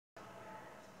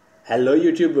Hello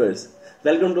YouTubers,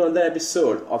 welcome to another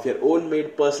episode of your own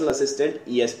made personal assistant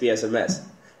ESPSMS.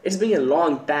 It's been a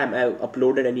long time I've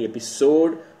uploaded any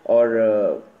episode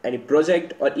or any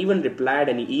project or even replied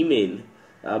any email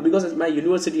because my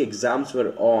university exams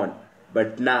were on.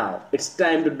 But now it's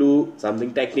time to do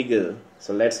something technical.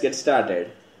 So let's get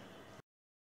started.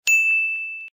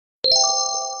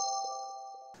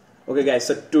 Okay guys,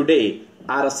 so today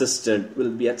our assistant will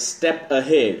be a step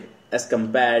ahead as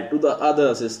compared to the other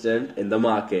assistant in the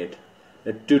market.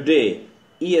 Today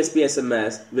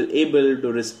ESPSMS will able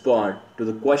to respond to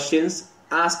the questions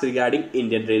asked regarding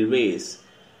Indian Railways.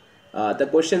 The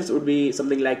questions would be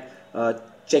something like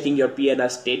checking your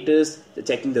PNR status,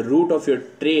 checking the route of your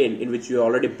train in which you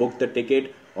already booked the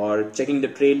ticket, or checking the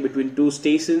train between two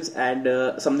stations,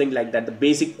 and something like that. The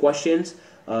basic questions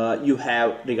you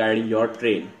have regarding your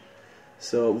train.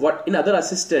 So what in other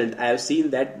assistant I have seen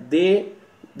that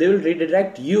they will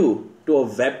redirect you to a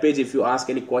web page if you ask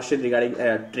any question regarding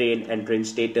train and train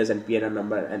status and PNR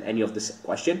number and any of this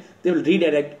question. They will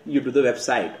redirect you to the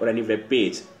website or any web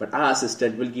page, but our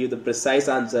assistant will give the precise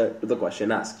answer to the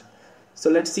question asked. So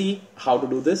let's see how to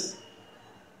do this.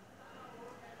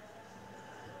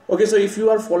 Okay, so if you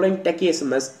are following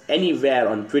techiesms anywhere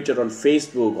on Twitter, on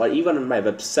Facebook, or even on my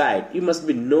website, you must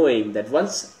be knowing that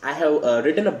once I have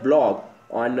written a blog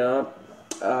on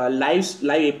live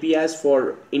APIs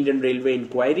for Indian Railway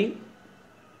inquiry.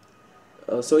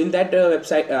 So in that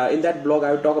in that blog,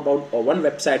 I will talk about one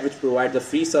website which provides the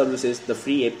free services, the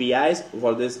free APIs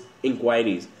for these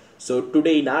inquiries. So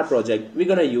today in our project, we're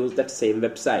gonna use that same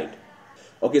website.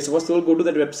 Okay, so first of all, go to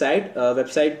that website.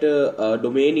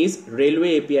 Domain is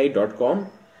railwayapi.com.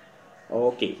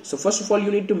 Okay, so first of all, you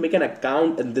need to make an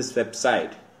account in this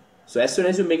website. So as soon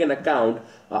as you make an account,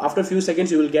 after a few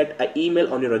seconds you will get an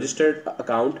email on your registered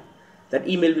account. That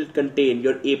email will contain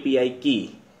your API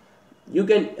key. You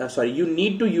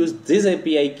need to use this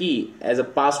API key as a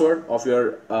password of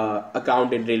your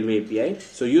account in Railway API.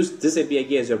 So use this API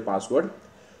key as your password.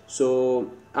 So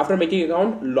after making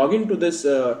account, log into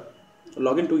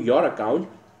your account.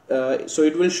 So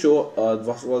it will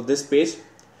show this page.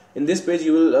 In this page,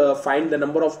 you will find the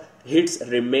number of hits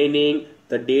remaining,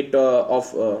 the date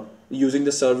of using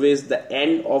the service, the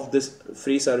end of this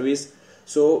free service.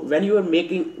 So when you are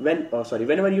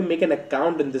whenever you make an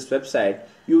account in this website,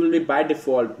 you will be by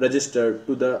default registered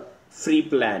to the free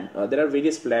plan. There are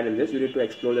various plans in this. You need to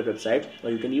explore the website,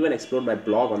 or you can even explore my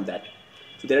blog on that.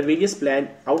 So there are various plans.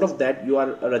 Out of that, you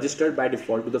are registered by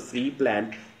default to the free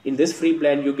plan. In this free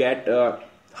plan, you get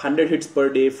 100 hits per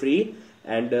day free,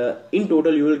 and in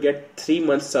total you will get 3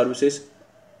 months services,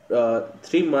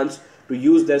 3 months to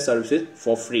use their services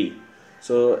for free.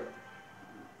 So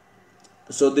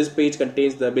this page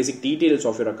contains the basic details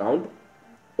of your account.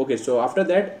 Okay, so after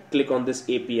that, click on this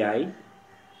API.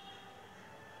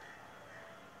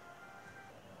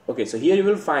 Okay, so here you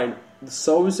will find the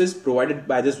services provided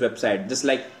by this website, just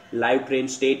like live train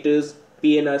status,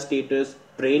 PNR status,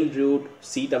 train route,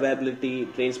 seat availability,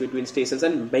 trains between stations,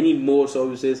 and many more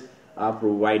services are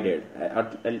provided.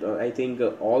 I think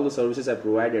all the services are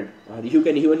provided. You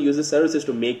can even use the services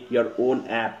to make your own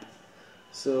app.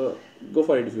 So go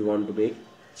for it if you want to make.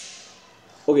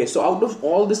 Okay, so out of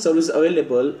all the services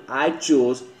available, I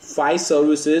chose 5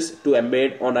 services to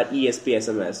embed on our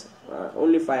ESPSMS.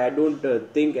 Only 5. I don't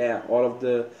think all of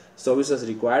the services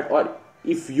required. Or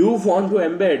if you want to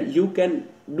embed, you can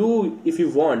do if you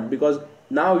want, because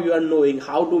now you are knowing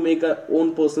how to make a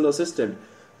own personal assistant.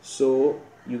 So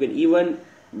you can even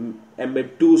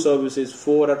embed 2 services,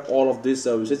 4, or all of these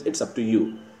services. It's up to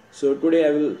you. So today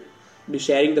I will be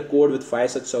sharing the code with 5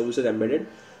 such services embedded.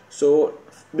 So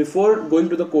before going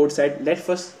to the code side, let's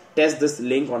first test this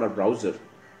link on our browser.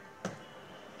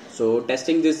 So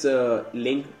testing this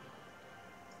link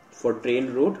for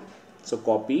train route. So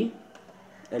copy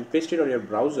and paste it on your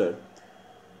browser.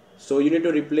 So you need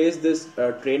to replace this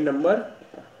train number.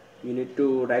 You need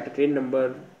to write a train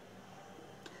number.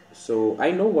 So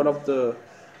I know one of the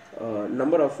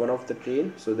number of one of the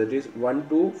train. So that is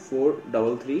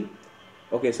 12433.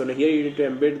 Okay, so now here you need to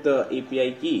embed the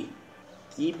API key.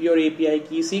 Keep your API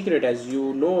key secret, as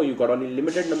you know you got only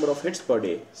limited number of hits per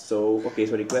day. So okay,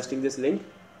 so requesting this link.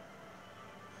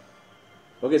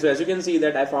 Okay, so as you can see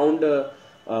that I found the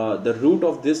route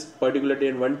of this particular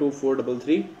train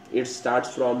 12433. It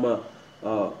starts from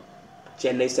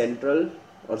Chennai Central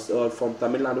or from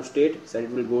Tamil Nadu state. So it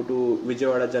will go to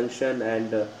Vijayawada Junction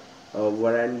and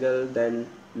Warangal, then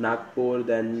Nagpur,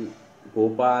 then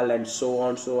Bhopal, and so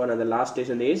on. And the last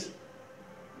station is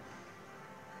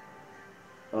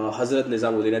Hazrat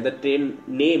Nizamuddin, and the train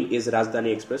name is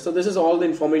Rajdhani Express. So this is all the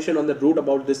information on the route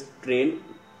about this train.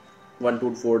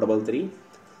 12433.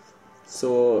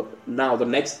 So now the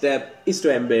next step is to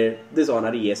embed this on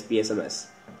our ESPSMS.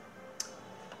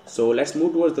 So let's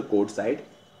move towards the code side.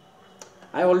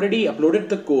 I already uploaded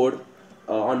the code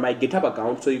on my GitHub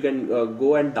account, so you can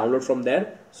go and download from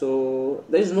there. So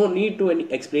there is no need to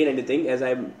explain anything, as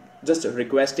I'm just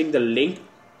requesting the link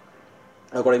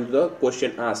according to the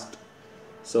question asked.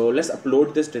 So let's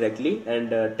upload this directly and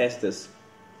test this.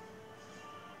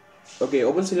 Okay,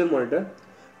 open serial monitor.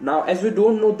 Now, as we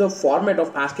don't know the format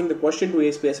of asking the question to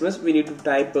ESPSMS, we need to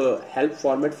type help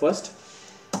format first.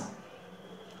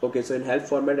 Okay, so in help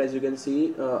format, as you can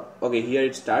see, okay, here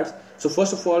it starts. So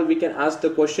first of all, we can ask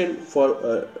the question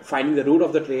for finding the route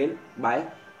of the train by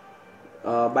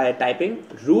typing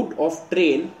route of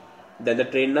train, then the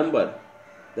train number,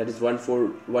 that is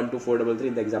 12433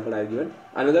 in the example I have given.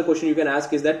 Another question you can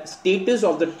ask is that status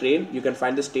of the train. You can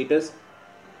find the status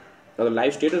or the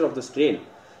live status of this train.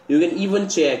 You can even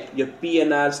check your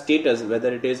PNR status,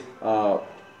 whether it is what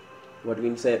we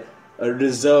can say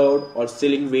reserved or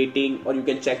still in waiting, or you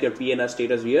can check your PNR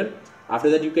status here. After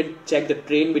that, you can check the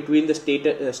train between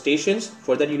the stations.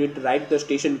 For that, you need to write the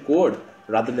station code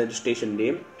rather than the station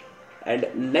name. And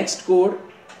next code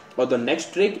or the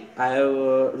next trick, I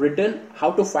have written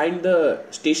how to find the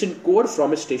station code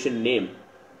from a station name.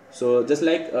 So just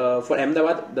like for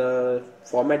Ahmedabad, the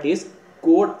format is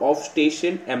code of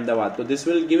station Ahmedabad. So this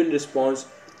will give in response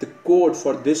the code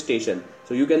for this station.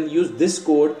 So you can use this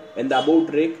code in the above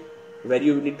trick where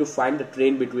you need to find the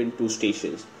train between two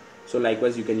stations. So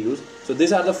likewise you can use. So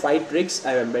these are the 5 tricks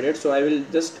I have embedded. So I will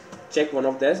just check one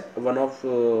of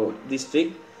these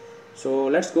tricks. So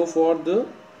let's go for the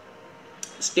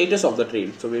status of the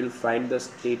train. So we will find the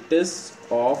status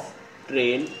of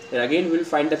train, and again we will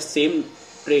find that same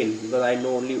train because I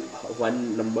know only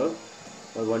one number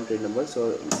or one train number.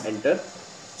 So enter.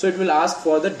 So it will ask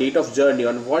for the date of journey,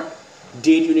 on what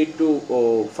date you need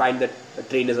to find that a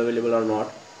train is available or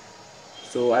not.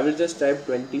 So I will just type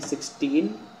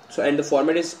 2016. So and the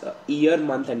format is year,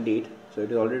 month and date. So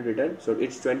it is already written. So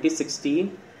it's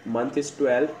 2016, month is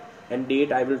 12 and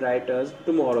date I will write as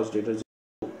tomorrow's date.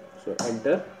 So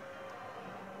enter.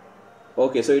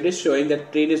 Okay, so it is showing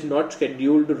that train is not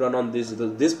scheduled to run on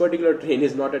this particular train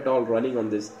is not at all running on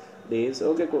this days.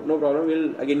 Okay, no problem.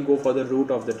 We'll again go for the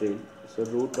route of the train. So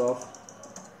route of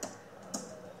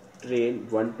train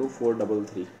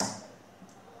 12433.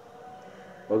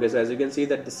 Okay, so as you can see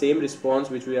that the same response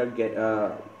which we are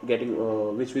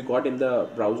which we got in the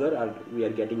browser, we are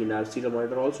getting in our serial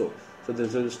monitor also. So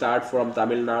this will start from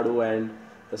Tamil Nadu and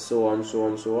so on.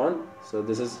 So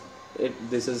this is it.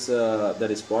 This is the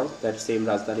response, that same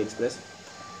Rajdhani Express.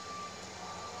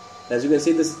 As you can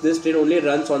see, this train only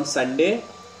runs on Sunday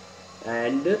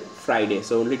and Friday.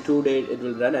 So only 2 days it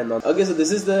will run. And okay, so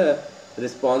this is the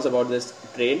response about this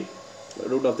train,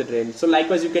 route of the train. So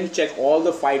likewise, you can check all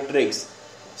the 5 tricks.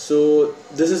 So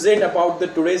this is it about the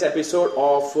today's episode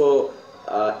of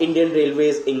Indian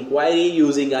Railways inquiry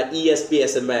using our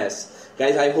ESPSMS.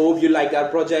 Guys, I hope you like our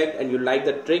project and you like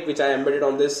the trick which I embedded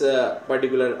on this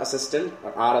particular assistant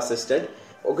or our assistant.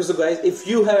 Okay, so guys, if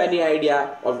you have any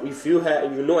idea or if you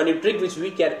know any trick which we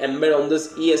can embed on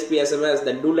this ESPSMS,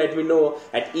 then do let me know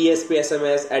at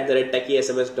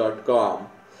ESPSMS@techiesms.com.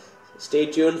 Stay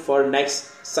tuned for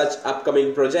next such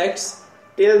upcoming projects.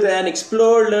 Till then,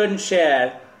 explore, learn,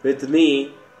 share with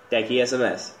me,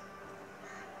 TechieSMS.